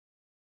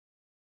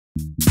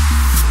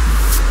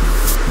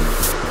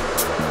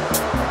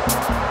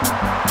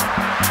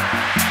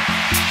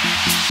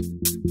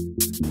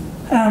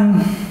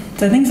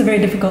So I think it's a very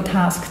difficult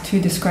task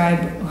to describe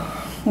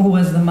who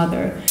was the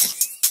mother.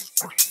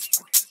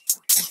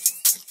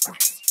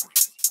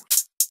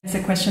 It's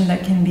a question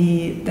that can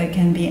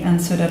be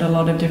answered at a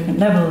lot of different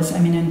levels. I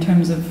mean, in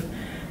terms of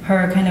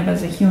her kind of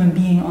as a human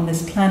being on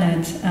this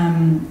planet,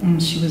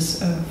 she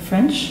was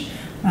French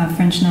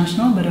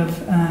national, but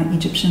of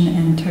Egyptian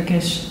and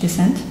Turkish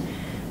descent,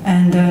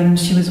 and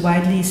she was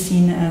widely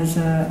seen as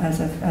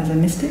a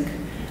mystic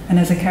and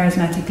as a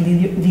charismatic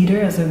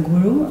leader, as a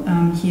guru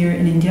here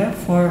in India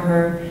for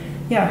her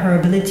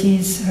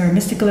abilities, her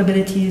mystical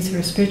abilities,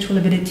 her spiritual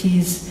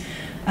abilities.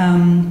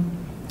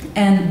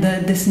 And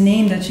this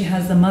name that she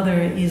has, the mother,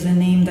 is a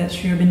name that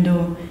Sri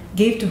Aurobindo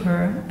gave to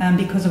her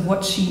because of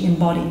what she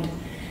embodied.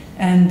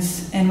 And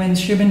when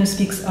Sri Aurobindo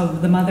speaks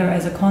of the mother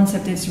as a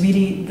concept, it's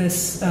really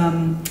this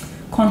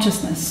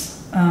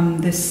consciousness,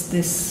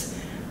 this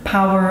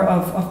power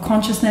of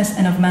consciousness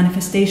and of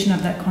manifestation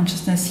of that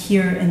consciousness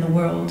here in the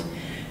world.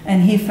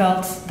 And he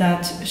felt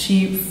that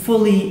she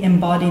fully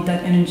embodied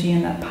that energy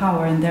and that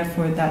power, and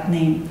therefore that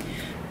name.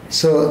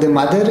 So the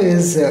mother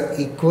is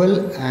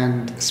equal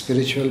and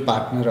spiritual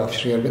partner of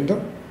Sri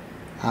Aurobindo,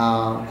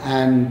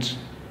 and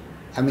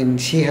I mean,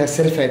 she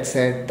herself had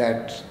said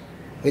that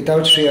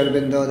without Sri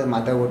Aurobindo the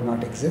mother would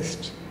not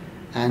exist,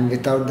 and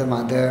without the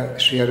mother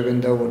Sri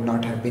Aurobindo would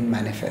not have been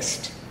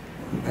manifest.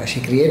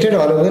 She created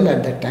Auroville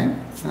at that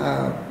time,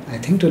 I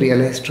think to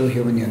realize true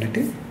human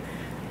unity.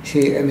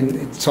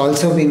 It's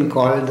also been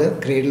called the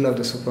cradle of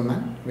the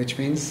Superman, which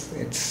means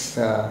it's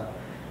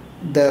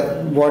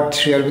what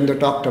Sri Aurobindo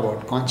talked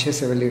about,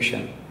 conscious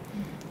evolution,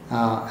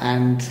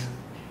 and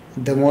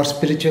the more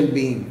spiritual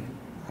being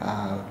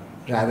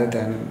rather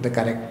than the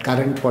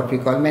current what we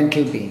call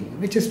mental being,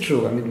 which is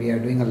true. I mean, we are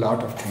doing a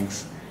lot of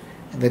things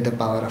with the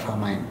power of our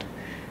mind,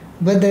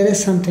 but there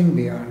is something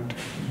beyond.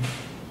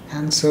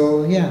 And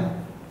so,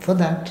 for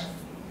that,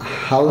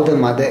 how the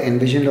mother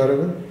envisioned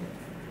Auroville,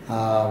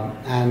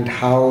 and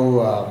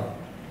how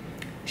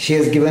she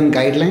has given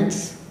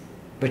guidelines,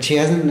 but she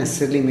hasn't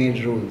necessarily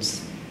made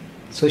rules.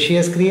 So she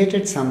has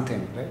created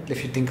something, right?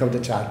 If you think of the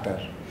charter,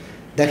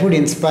 that would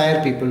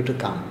inspire people to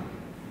come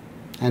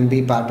and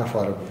be part of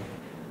Auroville.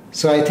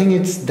 So I think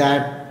it's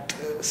that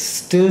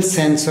still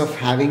sense of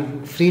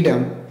having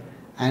freedom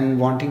and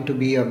wanting to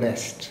be your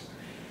best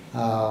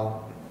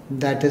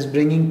that is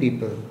bringing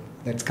people,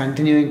 that's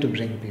continuing to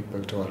bring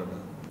people to Auroville.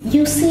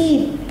 You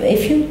see,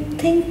 if you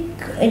think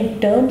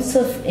in terms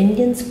of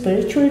Indian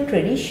spiritual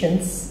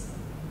traditions,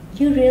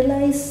 you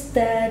realize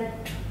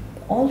that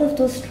all of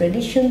those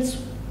traditions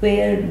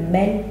were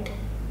meant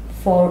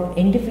for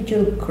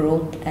individual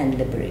growth and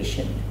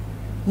liberation.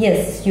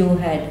 Yes, you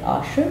had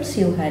ashrams,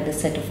 you had a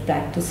set of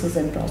practices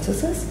and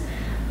processes,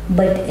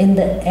 but in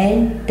the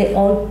end, they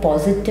all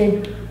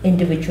posited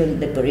individual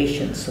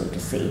liberation, so to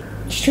say.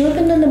 Sri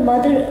Aurobindo and the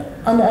mother,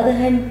 on the other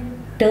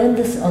hand, turn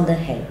this on the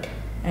head.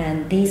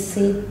 And they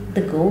say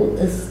the goal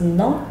is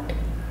not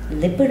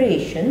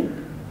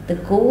liberation, the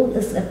goal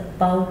is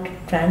about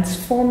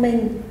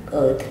transforming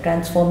earth,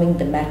 transforming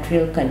the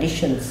material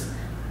conditions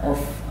of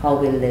how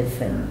we live,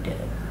 and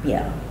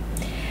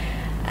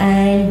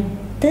And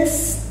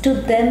this to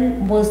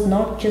them was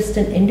not just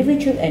an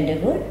individual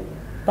endeavor,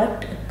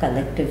 but a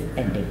collective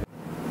endeavor.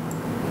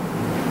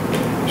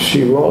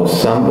 She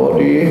was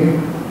somebody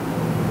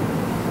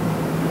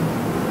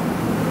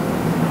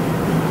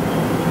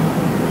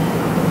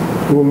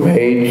who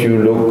made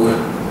you look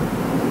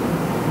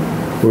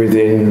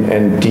within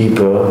and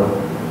deeper,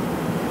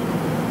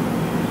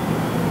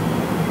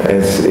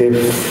 as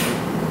if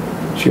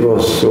she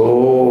was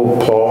so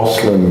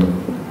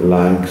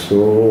porcelain-like,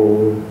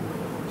 so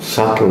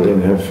subtle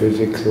in her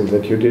physical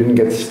that you didn't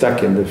get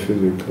stuck in the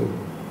physical.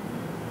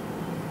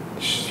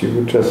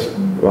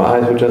 Her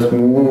eyes would just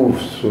move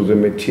through the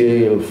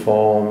material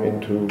form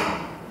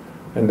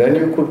and then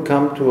you could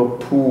come to a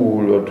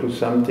pool or to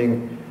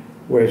something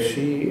where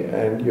she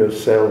and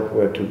yourself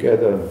were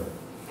together.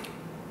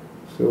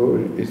 So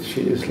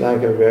she is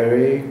like a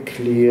very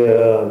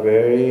clear,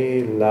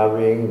 very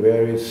loving,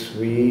 very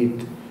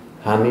sweet,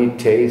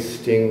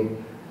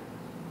 honey-tasting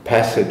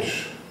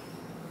passage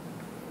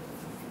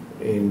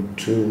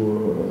into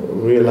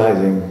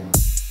realizing